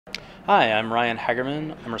Hi, I'm Ryan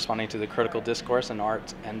Hagerman. I'm responding to the critical discourse in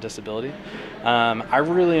art and disability. I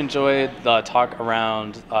really enjoyed the talk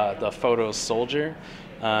around the photo soldier.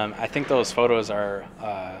 I think those photos are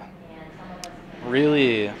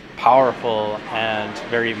really powerful and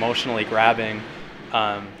very emotionally grabbing,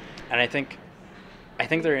 and I think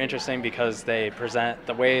they're interesting because they present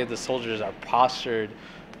the way the soldiers are postured,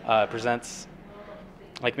 presents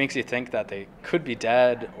makes you think that they could be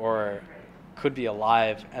dead or could be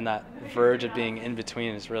alive, and that verge of being in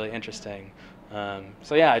between is really interesting.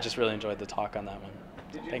 So yeah, I just really enjoyed the talk on that one.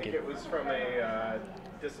 Did you Thank think you. it was from a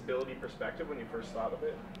disability perspective when you first thought of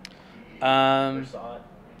it? First saw it?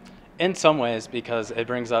 In some ways, because it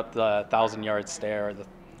brings up the 1,000-yard stare, or the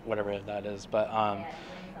whatever that is, but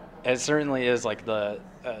it certainly is like the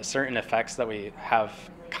certain effects that we have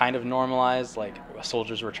kind of normalized, like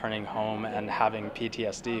soldiers returning home and having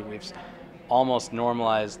PTSD. We've almost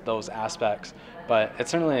normalized those aspects, but it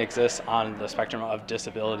certainly exists on the spectrum of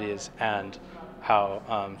disabilities, and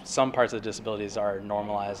how some parts of the disabilities are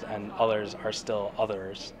normalized and others are still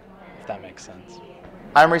others, if that makes sense.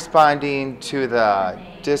 I'm responding to the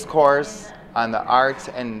discourse on the arts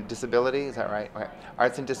and disability. Is that right? Okay.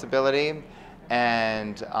 Arts and disability.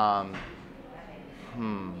 And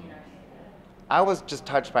I was just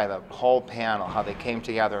touched by the whole panel, how they came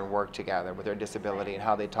together and worked together with their disability and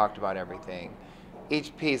how they talked about everything.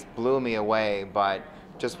 Each piece blew me away, but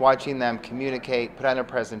just watching them communicate, put on a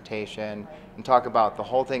presentation, and talk about the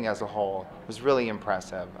whole thing as a whole was really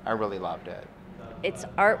impressive. I really loved it. It's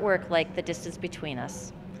artwork like The Distance Between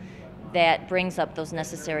Us that brings up those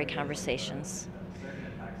necessary conversations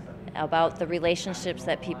about the relationships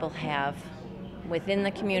that people have within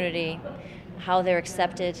the community, how they're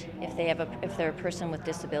accepted if they're a person with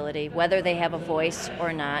disability, whether they have a voice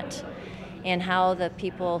or not, and how the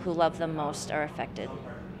people who love them most are affected.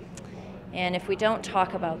 And if we don't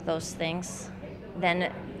talk about those things,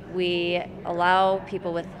 then we allow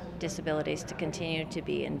people with disabilities to continue to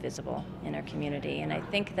be invisible in our community. And I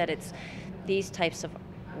think that it's these types of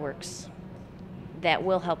works that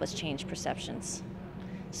will help us change perceptions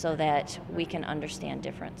so that we can understand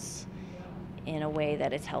difference in a way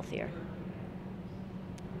that is healthier.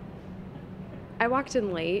 I walked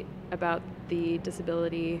in late about the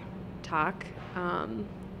disability talk, and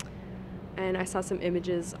I saw some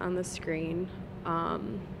images on the screen,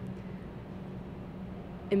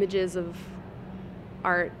 images of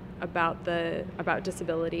art about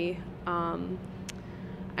disability, and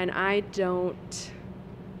I don't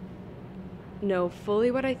know fully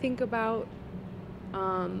what I think about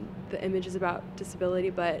the images about disability,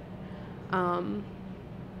 but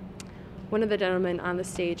one of the gentlemen on the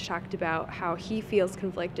stage talked about how he feels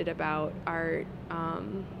conflicted about art,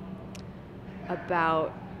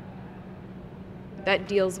 about that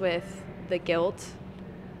deals with the guilt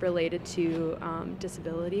related to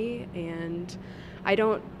disability, and I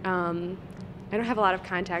don't have a lot of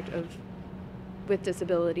contact with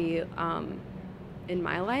disability in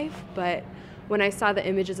my life, but when I saw the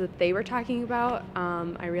images that they were talking about,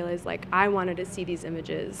 I realized I wanted to see these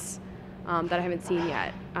images that I haven't seen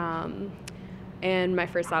yet. And my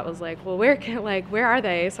first thought was well, where are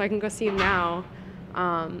they so I can go see them now?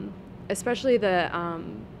 Especially the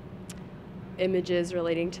images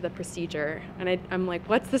relating to the procedure. And I'm like,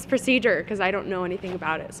 what's this procedure? Because I don't know anything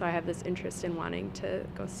about it. So I have this interest in wanting to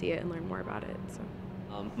go see it and learn more about it. So.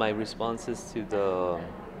 My responses to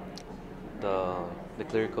the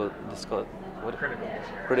critical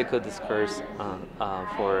discourse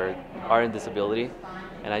for art and disability,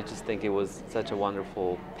 and I just think it was such a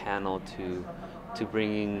wonderful panel to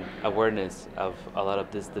bringing awareness of a lot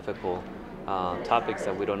of these difficult topics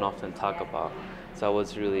that we don't often talk about. So I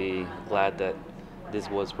was really glad that this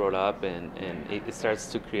was brought up, and it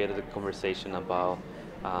starts to create a conversation about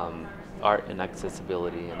art and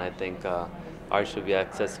accessibility, and I think art should be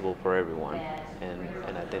accessible for everyone,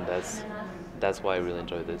 and I think that's why I really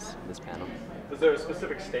enjoyed this panel. Was there a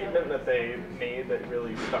specific statement that they made that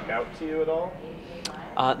really stuck out to you at all?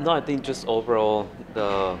 No, I think just overall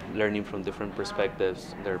the learning from different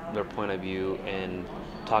perspectives, their point of view, and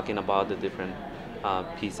talking about the different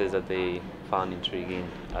pieces that they found intriguing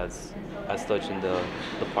as touching the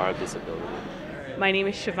part of disability. My name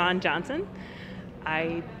is Siobhan Johnson.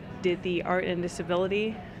 I did the art and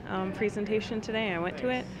disability presentation today. I went to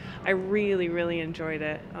it. I really, really enjoyed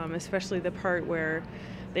it, especially the part where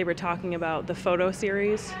they were talking about the photo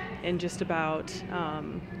series and just about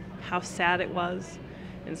how sad it was,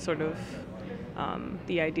 and sort of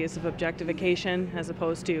the ideas of objectification as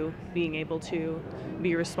opposed to being able to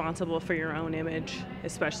be responsible for your own image,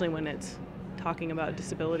 especially when it's talking about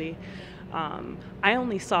disability. I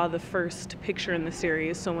only saw the first picture in the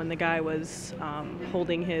series, so when the guy was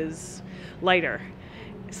holding his lighter.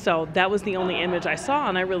 So that was the only image I saw,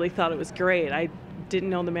 and I really thought it was great. I didn't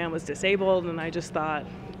know the man was disabled, and I just thought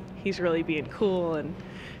he's really being cool and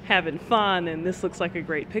having fun, and this looks like a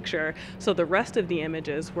great picture. So the rest of the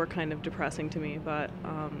images were kind of depressing to me, but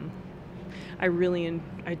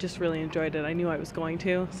I just really enjoyed it. I knew I was going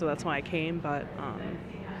to, so that's why I came, but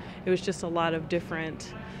it was just a lot of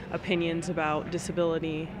different opinions about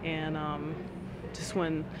disability, and just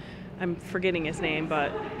when, I'm forgetting his name,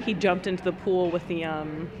 but he jumped into the pool with the,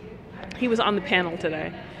 he was on the panel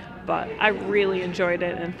today, but I really enjoyed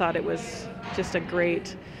it and thought it was just a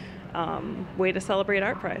great way to celebrate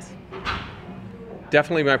ArtPrize.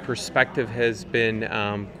 Definitely my perspective has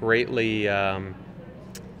been greatly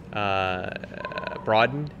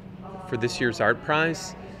broadened for this year's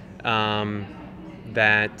ArtPrize.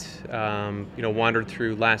 That wandered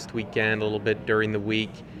through last weekend a little bit during the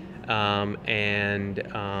week, and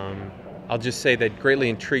I'll just say that greatly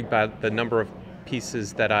intrigued by the number of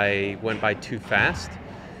pieces that I went by too fast,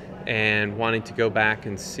 and wanting to go back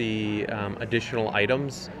and see additional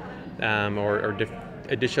items or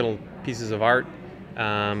additional pieces of art,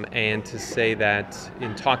 and to say that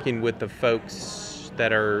in talking with the folks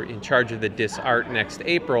that are in charge of the Dis Art next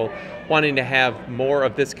April, wanting to have more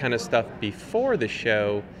of this kind of stuff before the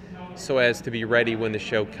show so as to be ready when the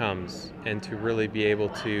show comes and to really be able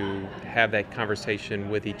to have that conversation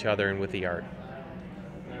with each other and with the art.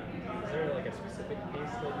 Is there like a specific piece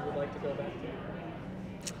that you would like to go back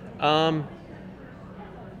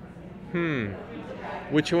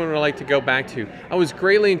to? Which one would I like to go back to? I was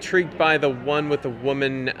greatly intrigued by the one with the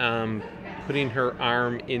woman putting her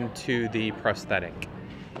arm into the prosthetic.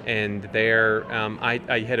 And there,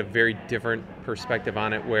 I had a very different perspective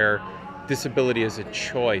on it, where disability is a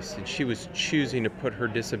choice, and she was choosing to put her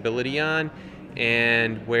disability on,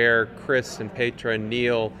 and where Chris and Petra and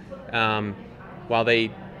Neil, while they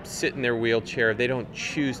sit in their wheelchair, they don't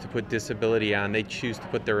choose to put disability on, they choose to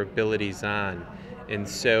put their abilities on. And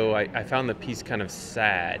so I found the piece kind of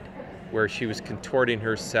sad, where she was contorting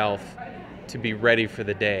herself to be ready for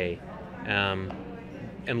the day,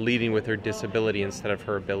 and leading with her disability instead of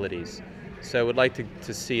her abilities. So I would like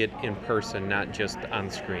to see it in person, not just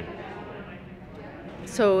on screen.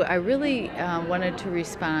 So I really wanted to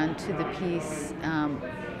respond to the piece,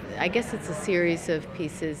 I guess it's a series of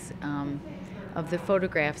pieces of the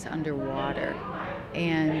photographs underwater,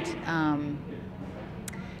 and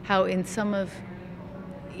how in some of,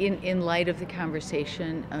 in light of the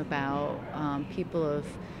conversation about people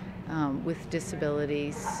with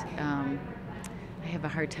disabilities, I have a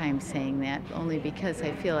hard time saying that, only because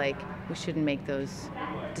I feel like we shouldn't make those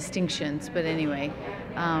distinctions. But anyway,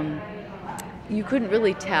 you couldn't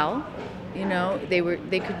really tell,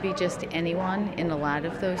 they could be just anyone in a lot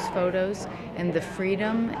of those photos, and the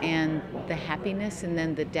freedom and the happiness, and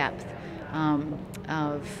then the depth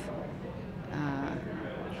of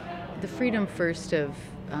the freedom first of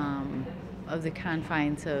the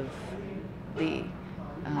confines of the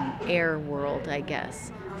air world, I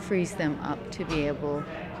guess, frees them up to be able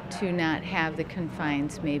to not have the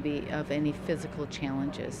confines maybe of any physical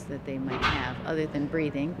challenges that they might have other than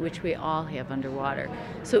breathing, which we all have underwater.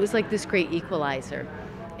 So it was like this great equalizer.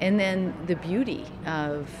 And then the beauty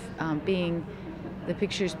of the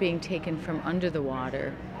pictures being taken from under the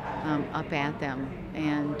water up at them.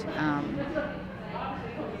 And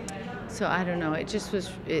so I don't know,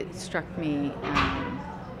 it struck me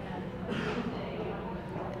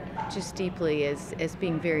just deeply as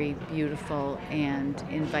being very beautiful and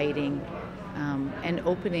inviting, and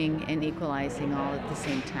opening and equalizing all at the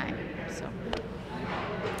same time. So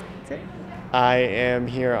that's it. I am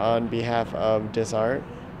here on behalf of Dis Art.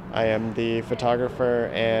 I am the photographer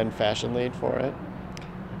and fashion lead for it.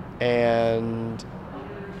 And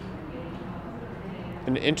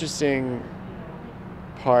an interesting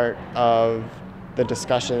part of the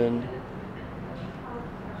discussion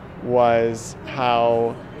was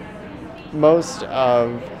how most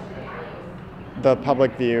of the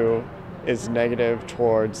public view is negative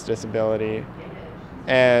towards disability,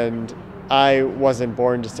 and I wasn't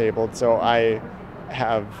born disabled, so I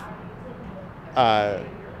have a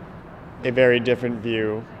very different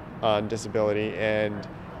view on disability, and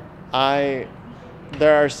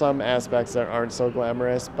there are some aspects that aren't so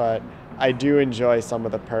glamorous, but I do enjoy some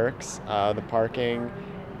of the perks, the parking,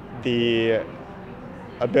 the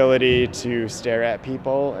ability to stare at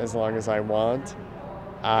people as long as I want.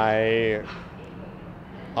 I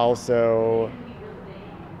also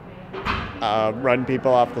run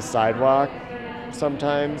people off the sidewalk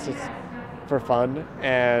sometimes. It's for fun,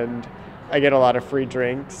 and I get a lot of free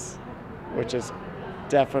drinks which is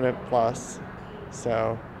definite plus.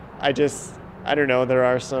 So I don't know, there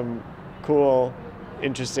are some cool,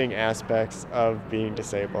 interesting aspects of being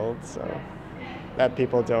disabled, so that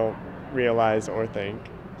people don't realize or think.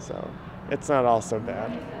 So it's not all so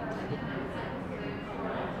bad.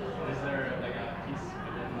 Is there like a piece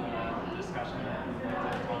within the discussion that you'd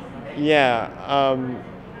like to talk about? Yeah,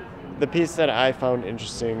 the piece that I found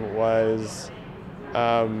interesting was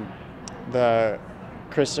the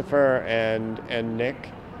Christopher and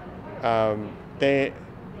Nick.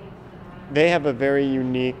 They have a very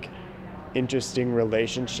unique, interesting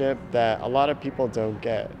relationship that a lot of people don't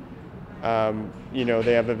get.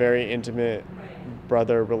 They have a very intimate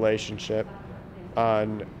brother relationship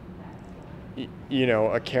on,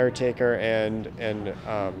 a caretaker and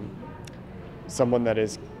someone that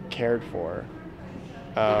is cared for.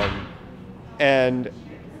 And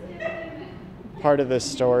part of the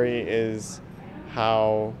story is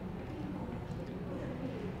how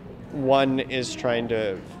one is trying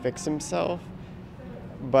to fix himself,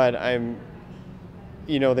 but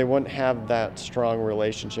they wouldn't have that strong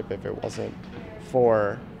relationship if it wasn't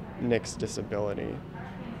for Nick's disability.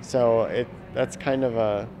 So that's kind of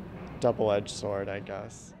a double-edged sword, I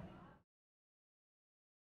guess.